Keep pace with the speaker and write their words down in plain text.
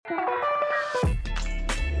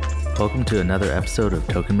Welcome to another episode of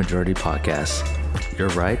Token Majority Podcast. Your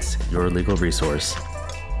rights, your legal resource.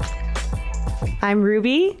 I'm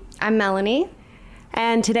Ruby. I'm Melanie.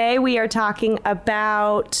 And today we are talking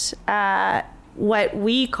about what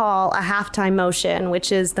we call a halftime motion,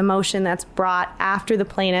 which is the motion that's brought after the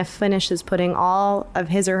plaintiff finishes putting all of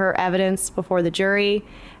his or her evidence before the jury.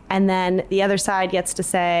 And then the other side gets to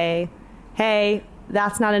say, hey,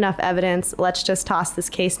 that's not enough evidence. Let's just toss this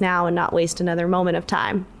case now and not waste another moment of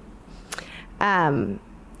time. And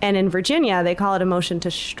in Virginia, they call it a motion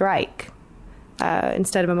to strike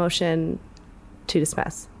instead of a motion to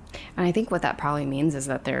dismiss. And I think what that probably means is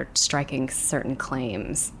that they're striking certain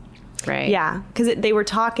claims, right? Yeah, because they were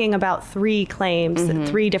talking about three claims,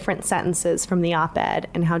 three different sentences from the op-ed,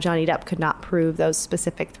 and how Johnny Depp could not prove those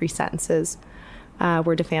specific three sentences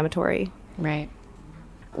were defamatory. Right.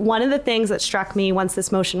 One of the things that struck me once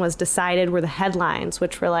this motion was decided were the headlines,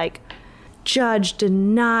 which were like, Judge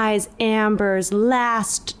denies Amber's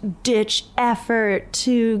last-ditch effort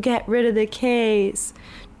to get rid of the case.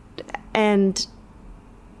 And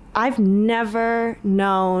I've never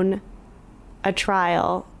known a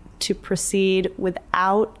trial to proceed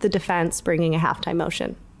without the defense bringing a halftime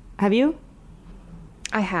motion. Have you?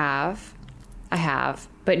 I have.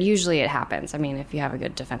 But usually it happens. I mean, if you have a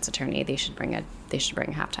good defense attorney, they should bring a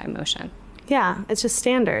halftime motion. Yeah, it's just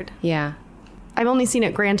standard. Yeah. I've only seen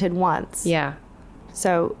it granted once. Yeah.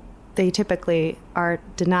 So they typically are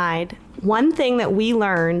denied. One thing that we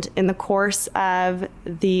learned in the course of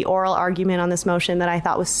the oral argument on this motion that I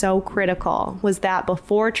thought was so critical was that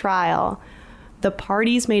before trial, the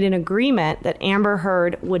parties made an agreement that Amber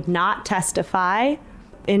Heard would not testify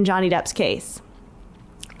in Johnny Depp's case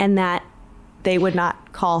and that they would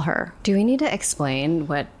not call her. Do we need to explain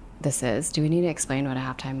what this is? Do we need to explain what a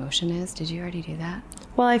halftime motion is? Did you already do that?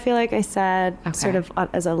 Well, I feel like I said, sort of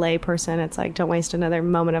as a lay person, it's like, don't waste another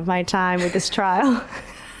moment of my time with this trial.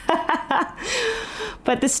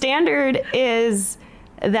 But the standard is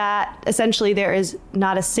that essentially there is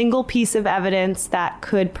not a single piece of evidence that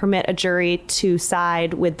could permit a jury to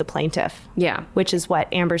side with the plaintiff. Yeah. Which is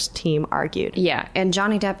what Amber's team argued. Yeah. And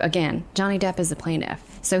Johnny Depp is the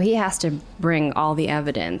plaintiff. So he has to bring all the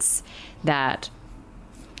evidence that,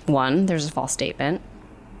 one, there's a false statement.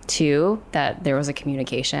 2, that there was a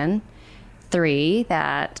communication. 3,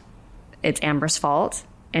 that it's Amber's fault.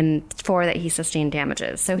 And 4, that he sustained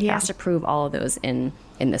damages. So he has to prove all of those in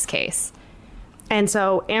this case. And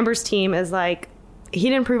so Amber's team is like, he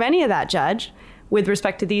didn't prove any of that, Judge, with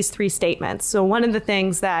respect to these 3 statements. So one of the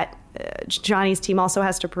things that Johnny's team also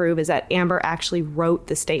has to prove is that Amber actually wrote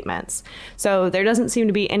the statements. So there doesn't seem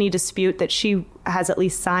to be any dispute that she has at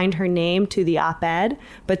least signed her name to the op-ed.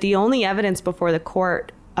 But the only evidence before the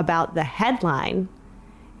court about the headline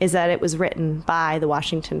is that it was written by the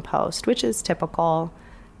Washington Post, which is typical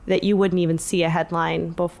that you wouldn't even see a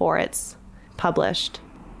headline before it's published.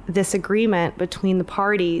 This agreement between the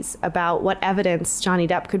parties about what evidence Johnny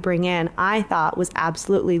Depp could bring in, I thought was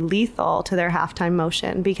absolutely lethal to their halftime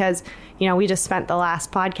motion because, you know, we just spent the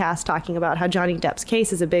last podcast talking about how Johnny Depp's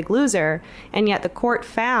case is a big loser, and yet the court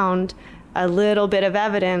found a little bit of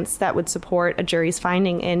evidence that would support a jury's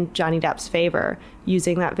finding in Johnny Depp's favor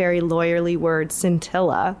using that very lawyerly word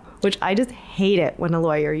scintilla, which I just hate it when a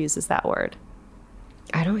lawyer uses that word.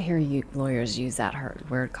 I don't hear lawyers use that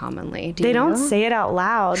word commonly. They don't say it out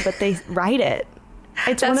loud, but they write it.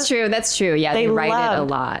 That's true. Yeah, they write it a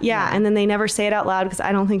lot. Yeah, and then they never say it out loud because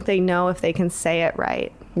I don't think they know if they can say it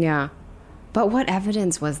right. Yeah. But what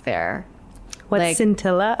evidence was there? What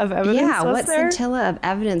scintilla of evidence was there? Scintilla of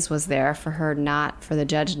evidence was there for the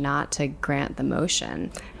judge not to grant the motion?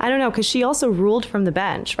 I don't know, because she also ruled from the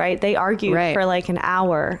bench, right? They argued for like an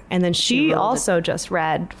hour, and then she also just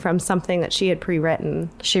read from something that she had pre-written.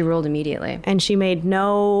 She ruled immediately. And she made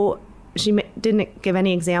didn't give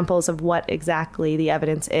any examples of what exactly the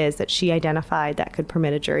evidence is that she identified that could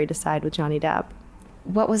permit a jury to side with Johnny Depp.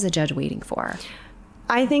 What was the judge waiting for?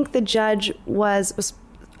 I think the judge was,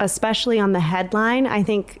 especially on the headline, I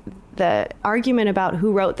think the argument about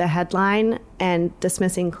who wrote the headline and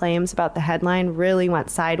dismissing claims about the headline really went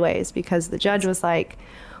sideways because the judge was like,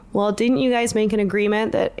 well, didn't you guys make an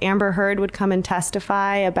agreement that Amber Heard would come and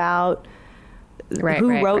testify about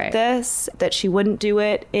who wrote this, that she wouldn't do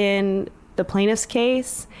it in the plaintiff's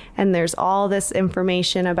case? And there's all this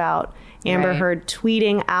information about Amber Heard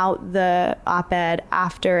tweeting out the op-ed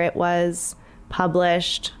after it was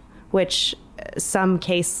published, which some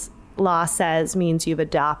case law says means you've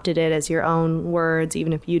adopted it as your own words,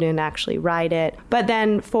 even if you didn't actually write it. But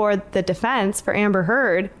then for the defense, for Amber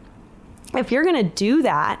Heard, if you're going to do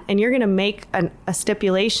that and you're going to make a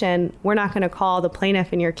stipulation, we're not going to call the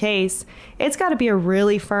plaintiff in your case, it's got to be a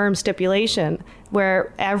really firm stipulation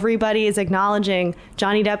where everybody is acknowledging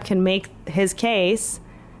Johnny Depp can make his case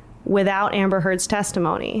without Amber Heard's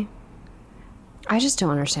testimony. I just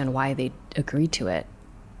don't understand why they agreed to it.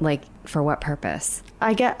 Like, for what purpose?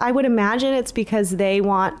 I would imagine it's because they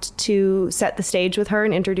want to set the stage with her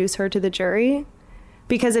and introduce her to the jury.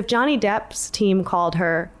 Because if Johnny Depp's team called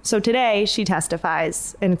her, so today she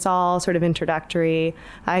testifies and it's all sort of introductory.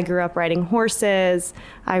 I grew up riding horses.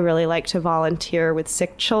 I really like to volunteer with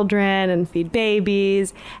sick children and feed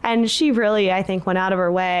babies. And she really, I think, went out of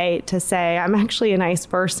her way to say, I'm actually a nice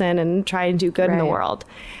person and try and do good in the world.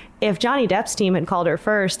 If Johnny Depp's team had called her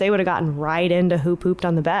first, they would have gotten right into who pooped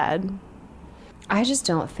on the bed. I just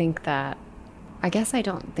don't think that, I guess I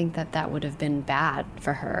don't think that that would have been bad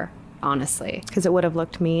for her. Honestly. Because it would have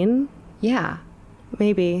looked mean? Yeah.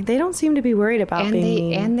 Maybe. They don't seem to be worried about being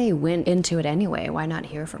mean. And they went into it anyway. Why not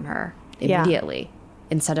hear from her immediately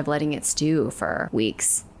instead of letting it stew for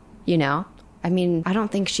weeks? You know? I mean, I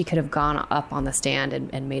don't think she could have gone up on the stand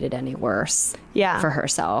and made it any worse for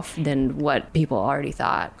herself than what people already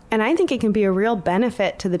thought. And I think it can be a real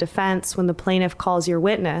benefit to the defense when the plaintiff calls your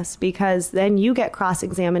witness, because then you get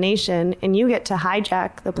cross-examination and you get to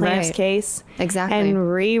hijack the plaintiff's case. Exactly.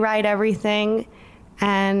 And rewrite everything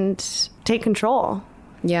and take control.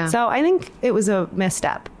 Yeah. So I think it was a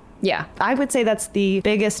misstep. Yeah. I would say that's the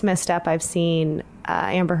biggest misstep I've seen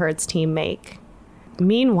Amber Heard's team make.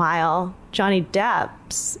 Meanwhile, Johnny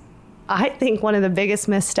Depp's, I think one of the biggest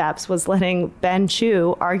missteps was letting Ben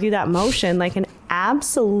Chu argue that motion like an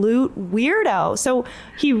absolute weirdo. So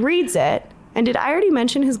he reads it. And did I already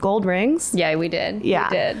mention his gold rings? Yeah, we did. Yeah.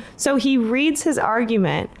 We did. So he reads his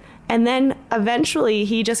argument. And then eventually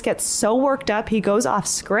he just gets so worked up, he goes off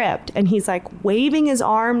script and he's like waving his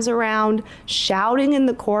arms around, shouting in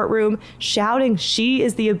the courtroom, shouting, she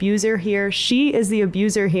is the abuser here. She is the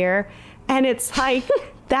abuser here. And it's like,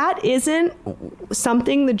 that isn't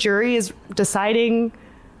something the jury is deciding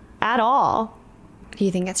at all. Do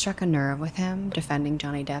you think it struck a nerve with him defending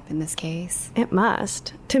Johnny Depp in this case? It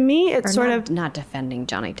must. To me, it's not defending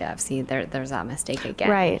Johnny Depp. See, there's that mistake again.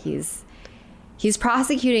 Right. He's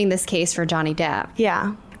prosecuting this case for Johnny Depp.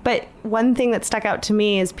 Yeah. But one thing that stuck out to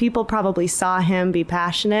me is people probably saw him be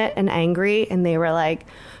passionate and angry, and they were like,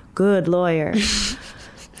 good lawyer.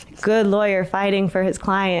 Good lawyer fighting for his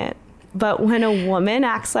client. But when a woman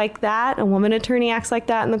acts like that, a woman attorney acts like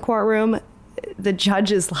that in the courtroom, the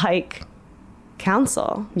judge is like,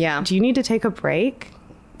 counsel. Yeah. Do you need to take a break?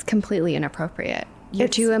 It's completely inappropriate. You're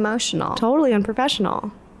too emotional. Totally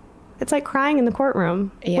unprofessional. It's like crying in the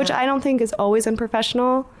courtroom, which I don't think is always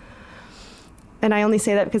unprofessional. And I only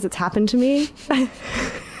say that because it's happened to me.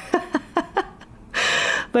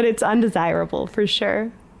 But it's undesirable for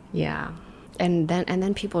sure. Yeah. And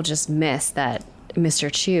then people just miss that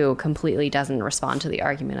Mr. Chu completely doesn't respond to the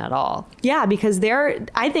argument at all. Yeah, because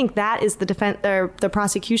I think that is the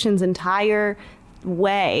prosecution's entire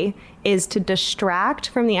way is to distract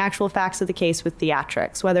from the actual facts of the case with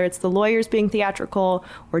theatrics, whether it's the lawyers being theatrical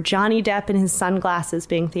or Johnny Depp and his sunglasses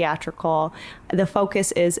being theatrical. The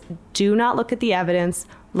focus is do not look at the evidence,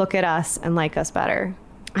 look at us and like us better.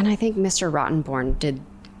 And I think Mr. Rottenborn did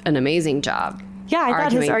an amazing job. Yeah, I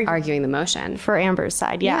thought his arguing the motion for Amber's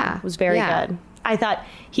side. Yeah, it was very good. I thought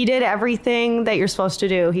he did everything that you're supposed to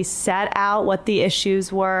do. He set out what the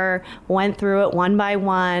issues were, went through it one by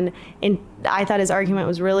one. And I thought his argument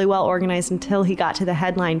was really well organized until he got to the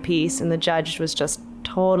headline piece. And the judge was just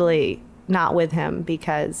totally not with him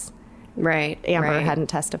because Amber hadn't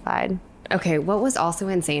testified. Okay, what was also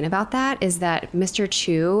insane about that is that Mr.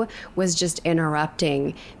 Chu was just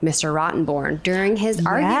interrupting Mr. Rottenborn during his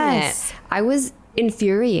argument. I was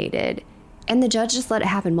infuriated. And the judge just let it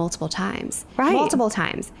happen multiple times. Right. Multiple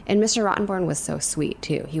times. And Mr. Rottenborn was so sweet,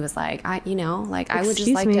 too. He was like, I would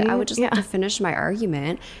just like to finish my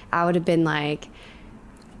argument. I would have been like,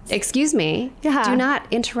 excuse me, do not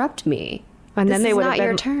interrupt me. And this then they would have been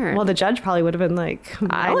your turn. Well, the judge probably would have been like,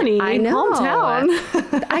 Melanie, I know.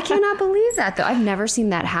 hometown. I cannot believe that, though. I've never seen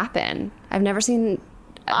that happen. I've never seen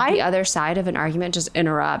the other side of an argument just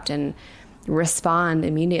interrupt and respond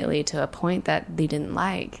immediately to a point that they didn't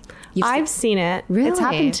like. I've seen it. Really? It's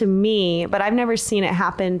happened to me, but I've never seen it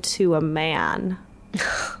happen to a man.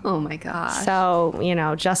 Oh, my gosh. So,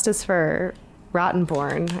 justice for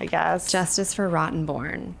Rottenborn, I guess. Justice for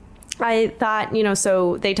Rottenborn. I thought,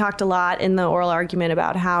 so they talked a lot in the oral argument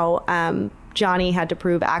about how Johnny had to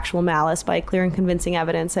prove actual malice by clear and convincing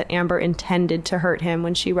evidence that Amber intended to hurt him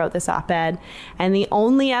when she wrote this op-ed. And the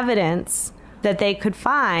only evidence that they could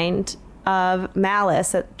find of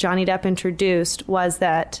malice that Johnny Depp introduced was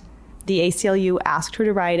that the ACLU asked her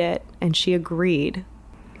to write it and she agreed.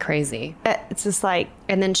 Crazy. It's just like...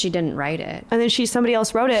 And then she didn't write it. And then somebody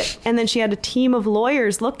else wrote it, and then she had a team of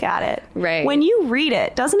lawyers look at it. Right. When you read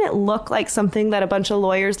it, doesn't it look like something that a bunch of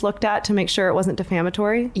lawyers looked at to make sure it wasn't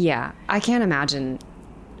defamatory? Yeah. I can't imagine.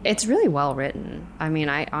 It's really well written. I mean,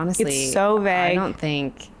 I honestly... It's so vague. I don't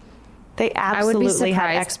think... They absolutely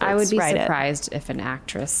had experts I would be write surprised if an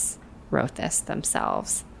actress wrote this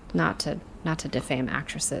themselves. Not to defame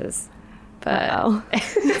actresses, but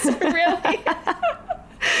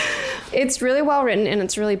it's really well written and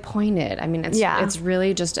it's really pointed. I mean, it's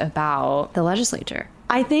really just about the legislature.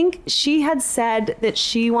 I think she had said that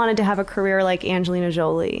she wanted to have a career like Angelina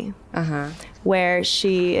Jolie, where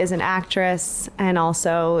she is an actress and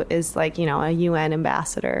also is like, you know, a UN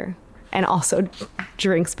ambassador. And also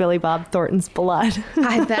drinks Billy Bob Thornton's blood.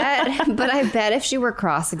 I bet if she were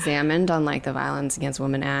cross-examined on like the Violence Against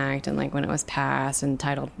Women Act and like when it was passed and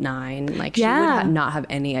Title IX, like she would not have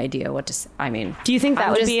any idea what to say. I mean, do you think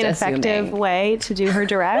that would be an effective way to do her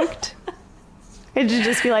direct? It'd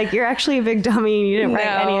just be like, you're actually a big dummy and you didn't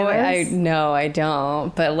write any of this. No, I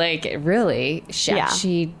don't. But like, really,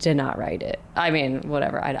 she did not write it. I mean,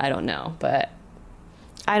 whatever. I don't know, but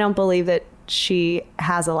I don't believe that she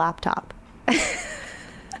has a laptop.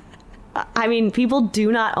 I mean, people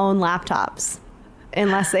do not own laptops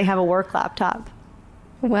unless they have a work laptop.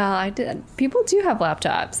 Well, I did. People do have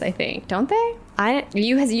laptops, I think, don't they?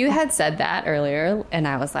 You had said that earlier, and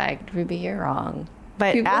I was like, Ruby, you're wrong.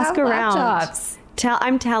 But people ask have around. Laptops.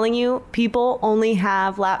 I'm telling you, people only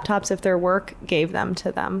have laptops if their work gave them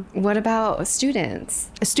to them. What about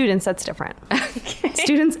students? Students, that's different. Okay.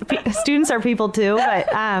 Students are people too,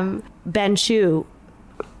 but Ben Chu,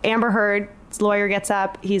 Amber Heard's lawyer gets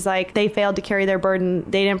up. He's like, they failed to carry their burden.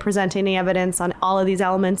 They didn't present any evidence on all of these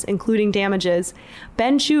elements, including damages.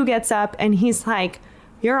 Ben Chu gets up and he's like,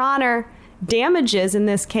 Your Honor, damages in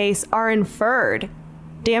this case are inferred.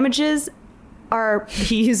 Damages are,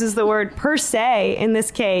 he uses the word per se in this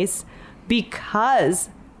case, because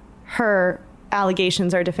her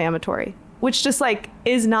allegations are defamatory, which just like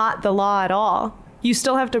is not the law at all. You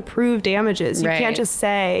still have to prove damages. You can't just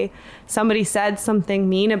say somebody said something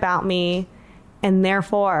mean about me and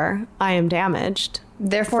therefore I am damaged.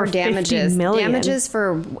 Therefore damages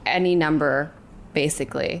for any number,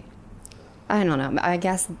 basically. I don't know. I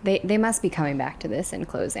guess they must be coming back to this in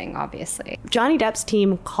closing, obviously. Johnny Depp's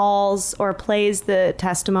team calls or plays the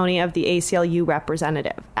testimony of the ACLU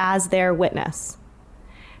representative as their witness.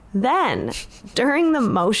 Then, during the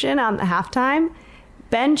motion on the halftime,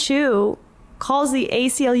 Ben Chu calls the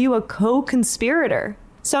ACLU a co-conspirator.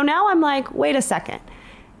 So now I'm like, wait a second.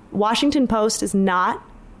 Washington Post is not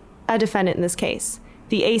a defendant in this case.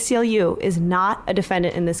 The ACLU is not a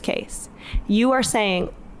defendant in this case. You are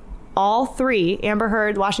saying all three, Amber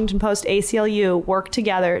Heard, Washington Post, ACLU, work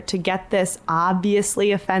together to get this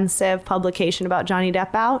obviously offensive publication about Johnny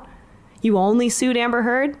Depp out? You only sued Amber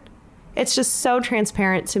Heard? It's just so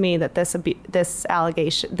transparent to me that this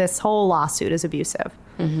allegation, this whole lawsuit is abusive.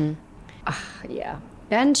 Mm-hmm. Yeah.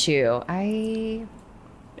 Ben Chu,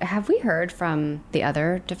 have we heard from the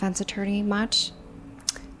other defense attorney much?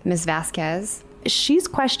 Ms. Vasquez? She's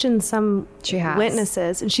questioned some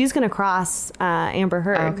witnesses, and she's going to cross Amber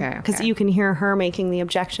Heard. Because you can hear her making the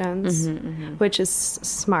objections, which is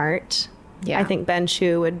smart. Yeah. I think Ben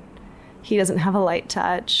Chu he doesn't have a light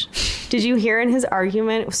touch. Did you hear in his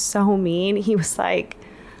argument? It was so mean. He was like,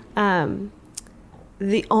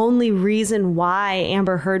 the only reason why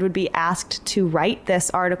Amber Heard would be asked to write this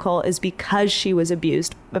article is because she was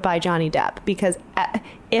abused by Johnny Depp. Because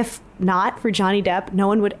if not for Johnny Depp, no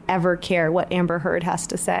one would ever care what Amber Heard has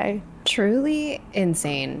to say. Truly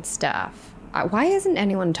insane stuff. Why isn't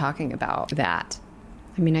anyone talking about that?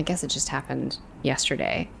 I mean, I guess it just happened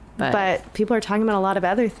yesterday. But people are talking about a lot of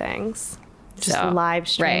other things. Just live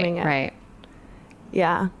streaming it. Right.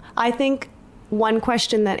 Yeah. I think one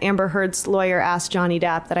question that Amber Heard's lawyer asked Johnny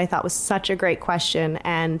Depp that I thought was such a great question,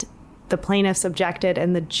 and the plaintiffs objected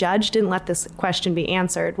and the judge didn't let this question be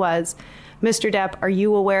answered, was, Mr. Depp, are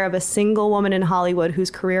you aware of a single woman in Hollywood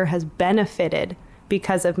whose career has benefited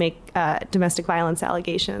because of domestic violence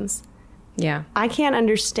allegations? Yeah. I can't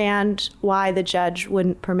understand why the judge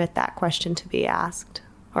wouldn't permit that question to be asked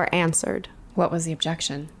or answered. What was the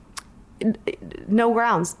objection? No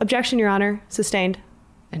grounds. Objection, Your Honor. Sustained.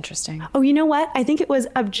 Interesting. Oh, you know what? I think it was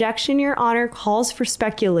objection, Your Honor, calls for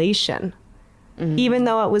speculation. Mm-hmm. Even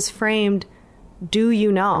though it was framed, do you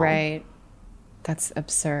know? Right. That's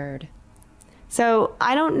absurd. So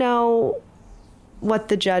I don't know what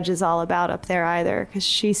the judge is all about up there either, because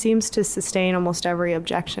she seems to sustain almost every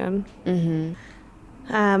objection.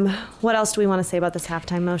 What else do we want to say about this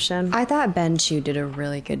halftime motion? I thought Ben Chu did a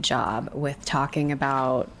really good job with talking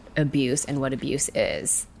about abuse and what abuse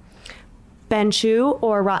is. Ben Chu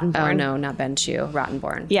or Rottenborn? Oh, no, not Ben Chu.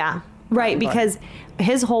 Rottenborn. Yeah, right, because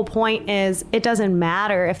his whole point is it doesn't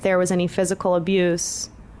matter if there was any physical abuse,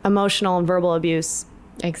 emotional and verbal abuse.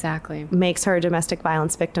 Exactly. Makes her a domestic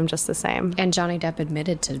violence victim just the same. And Johnny Depp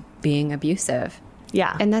admitted to being abusive.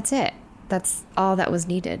 Yeah. And that's it. That's all that was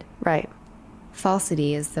needed. Right.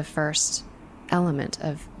 Falsity is the first element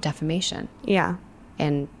of defamation. Yeah.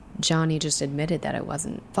 And Johnny just admitted that it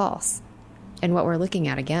wasn't false. And what we're looking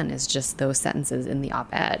at again is just those sentences in the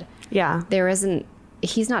op-ed. Yeah.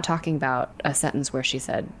 He's not talking about a sentence where she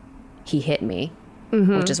said, he hit me,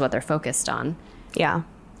 which is what they're focused on. Yeah.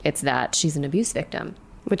 It's that she's an abuse victim.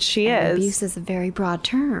 Which she and is. Abuse is a very broad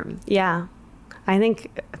term. Yeah. I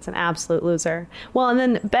think it's an absolute loser. Well, and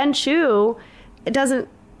then Ben Chu doesn't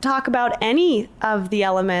talk about any of the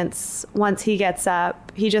elements once he gets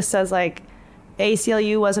up. He just says, like,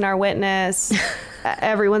 ACLU wasn't our witness.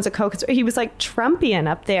 Everyone's a co-conspirator. He was like Trumpian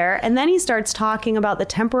up there. And then he starts talking about the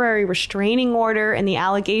temporary restraining order and the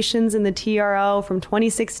allegations in the TRO from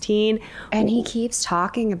 2016. And he keeps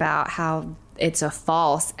talking about how it's a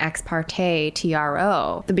false ex parte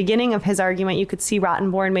TRO. The beginning of his argument, you could see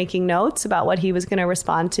Rottenborn making notes about what he was going to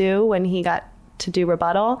respond to when he got to do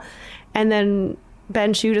rebuttal. And then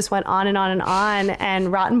Ben Chu just went on and on and on. And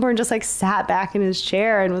Rottenborn just like sat back in his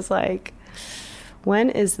chair and was like,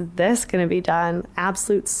 when is this going to be done?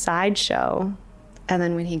 Absolute sideshow. And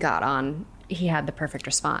then when he got on, he had the perfect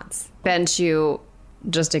response. Ben Chu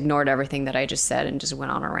just ignored everything that I just said and just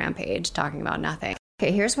went on a rampage talking about nothing.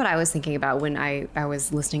 Okay, here's what I was thinking about when I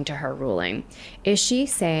was listening to her ruling. Is she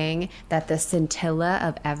saying that the scintilla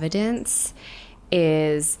of evidence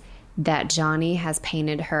is that Johnny has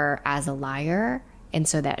painted her as a liar, and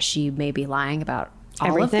so that she may be lying about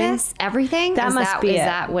all of this? Everything? That must be it. Is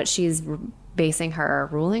that what she's basing her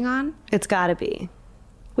ruling on? It's got to be.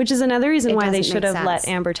 Which is another reason why they should have sense. let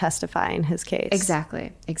Amber testify in his case.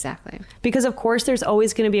 Exactly. Because, of course, there's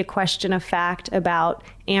always going to be a question of fact about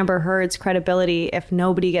Amber Heard's credibility if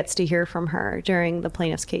nobody gets to hear from her during the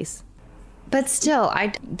plaintiff's case. But still,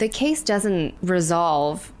 the case doesn't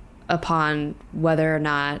resolve upon whether or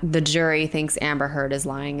not the jury thinks Amber Heard is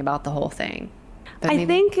lying about the whole thing. But I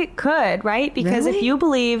think it could, right? Because if you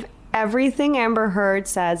believe everything Amber Heard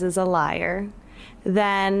says is a liar,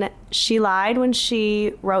 then she lied when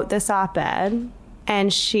she wrote this op-ed,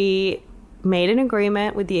 and she made an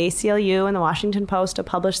agreement with the ACLU and the Washington Post to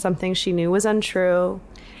publish something she knew was untrue.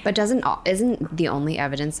 But isn't the only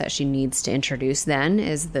evidence that she needs to introduce then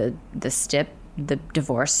is the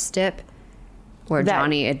divorce stip, where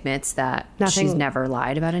Johnny admits that she's never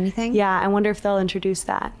lied about anything? Yeah, I wonder if they'll introduce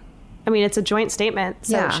that. I mean, it's a joint statement,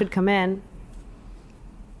 so it should come in.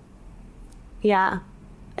 Yeah.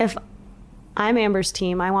 If I'm Amber's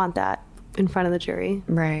team, I want that in front of the jury.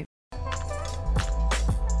 Right.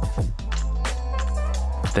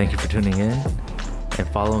 Thank you for tuning in, and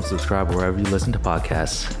follow and subscribe wherever you listen to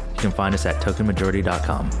podcasts. You can find us at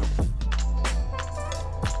tokenmajority.com.